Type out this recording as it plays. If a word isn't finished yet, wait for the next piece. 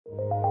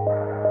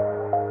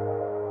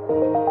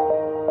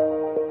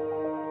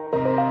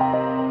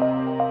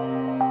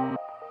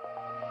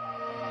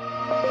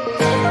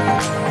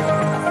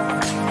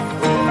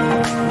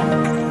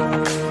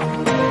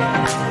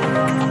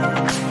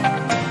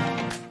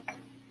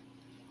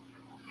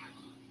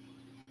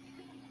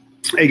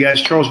Hey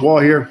guys, Charles Wall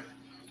here.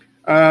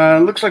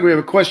 Looks like we have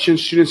a question.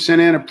 Student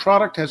sent in, a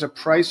product has a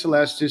price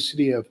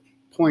elasticity of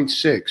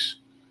 0.6.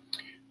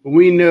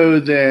 We know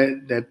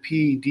that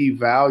PED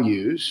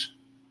values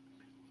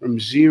from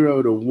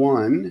 0 to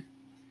 1.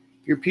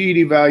 Your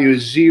PED value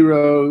is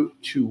 0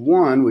 to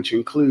 1, which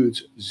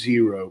includes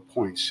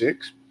 0.6.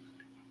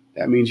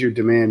 That means your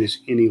demand is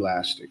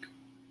inelastic.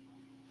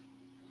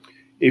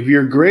 If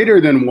you're greater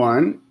than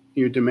 1,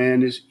 your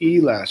demand is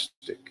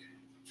elastic.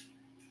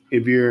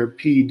 If your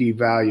PED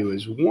value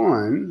is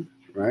 1,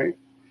 right?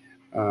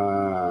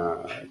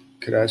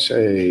 Could I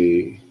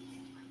say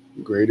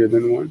greater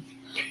than 1?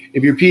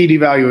 If your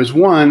PED value is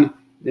 1,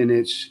 then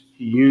it's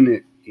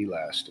unit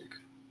elastic.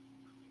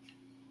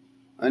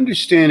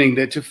 Understanding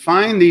that to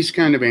find these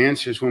kind of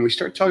answers, when we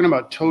start talking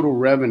about total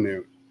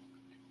revenue,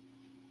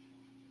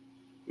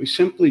 we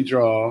simply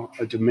draw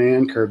a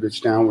demand curve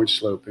that's downward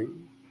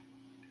sloping.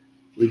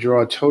 We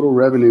draw a total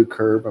revenue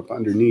curve up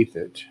underneath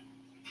it.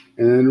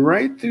 And then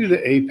right through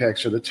the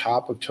apex or the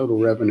top of total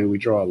revenue, we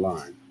draw a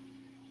line.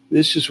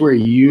 This is where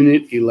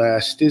unit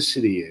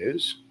elasticity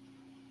is.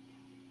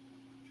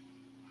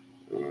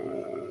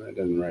 That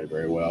doesn't write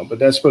very well, but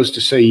that's supposed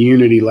to say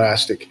unit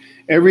elastic.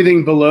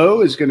 Everything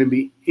below is going to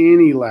be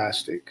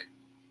inelastic.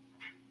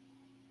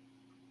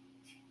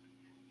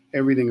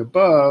 Everything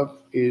above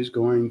is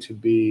going to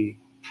be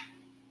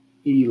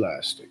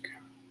elastic.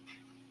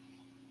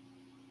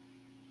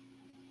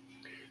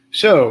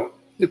 So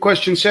the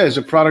question says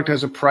a product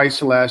has a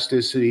price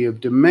elasticity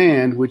of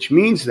demand, which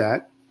means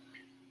that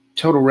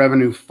total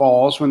revenue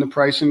falls when the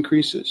price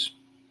increases.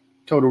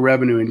 Total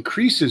revenue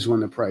increases when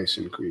the price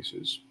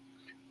increases.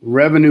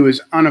 Revenue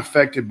is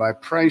unaffected by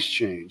price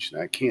change.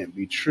 That can't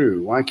be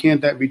true. Why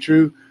can't that be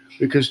true?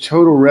 Because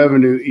total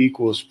revenue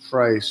equals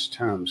price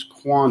times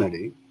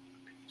quantity.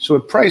 So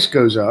if price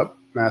goes up,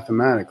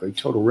 mathematically,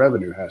 total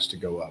revenue has to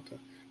go up as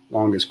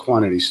long as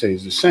quantity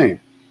stays the same.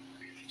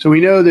 So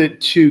we know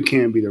that 2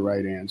 can't be the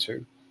right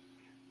answer.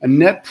 A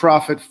net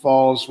profit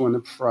falls when the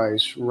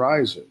price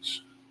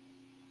rises.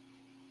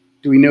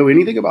 Do we know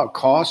anything about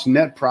cost?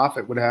 Net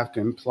profit would have to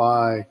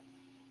imply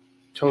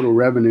total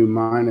revenue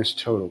minus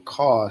total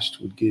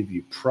cost would give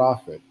you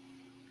profit.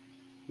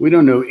 We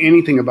don't know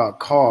anything about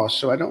cost,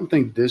 so I don't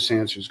think this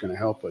answer is going to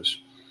help us.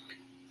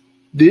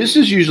 This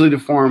is usually the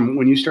form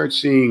when you start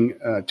seeing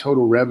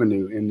total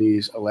revenue in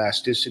these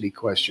elasticity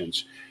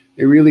questions.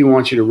 They really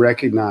want you to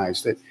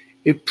recognize that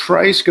if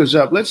price goes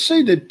up, let's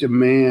say that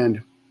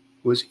demand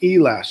was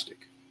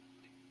elastic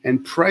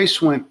and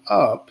price went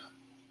up,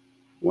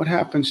 what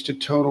happens to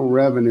total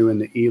revenue in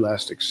the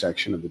elastic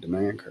section of the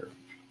demand curve?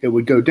 It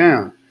would go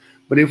down.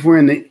 But if we're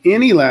in the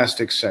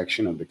inelastic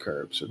section of the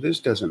curve, so this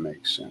doesn't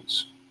make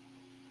sense.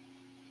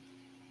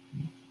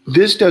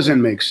 This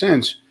doesn't make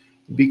sense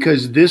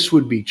because this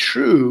would be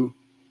true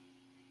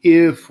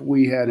if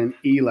we had an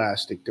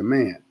elastic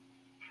demand.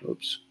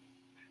 Oops.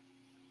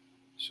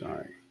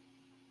 Sorry.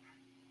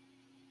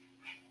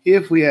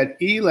 If we had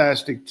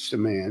elastic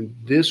demand,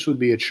 this would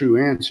be a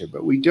true answer,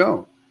 but we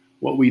don't.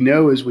 What we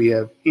know is we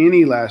have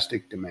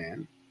inelastic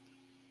demand.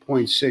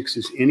 0.6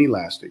 is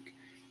inelastic.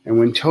 And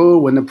when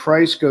the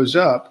price goes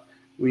up,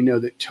 we know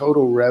that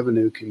total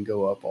revenue can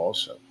go up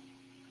also.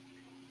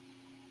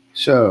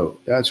 So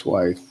that's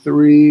why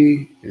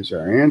 3 is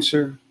our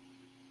answer.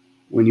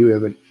 When you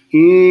have an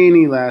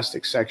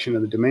inelastic section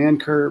of the demand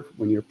curve,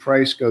 when your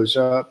price goes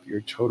up, your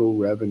total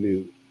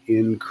revenue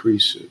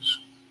increases.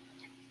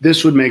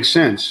 This would make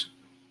sense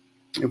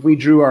if we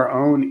drew our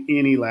own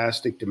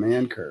inelastic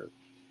demand curve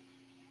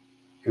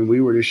and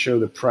we were to show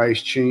the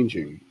price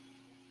changing.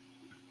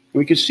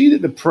 We can see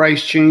that the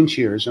price change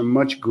here is a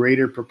much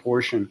greater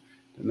proportion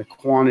than the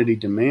quantity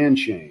demand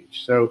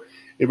change. So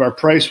if our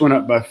price went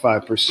up by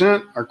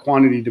 5%, our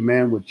quantity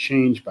demand would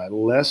change by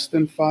less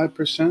than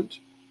 5%.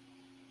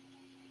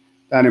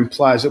 That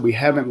implies that we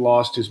haven't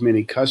lost as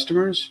many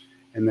customers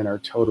and that our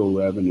total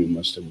revenue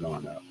must have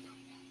gone up.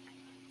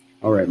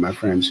 All right, my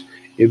friends,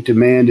 if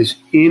demand is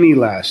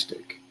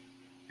inelastic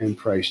and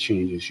price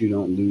changes, you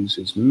don't lose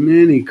as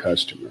many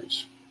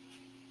customers.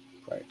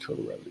 Right,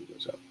 total revenue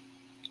goes up.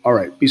 All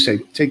right, be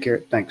safe. Take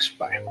care. Thanks.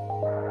 Bye.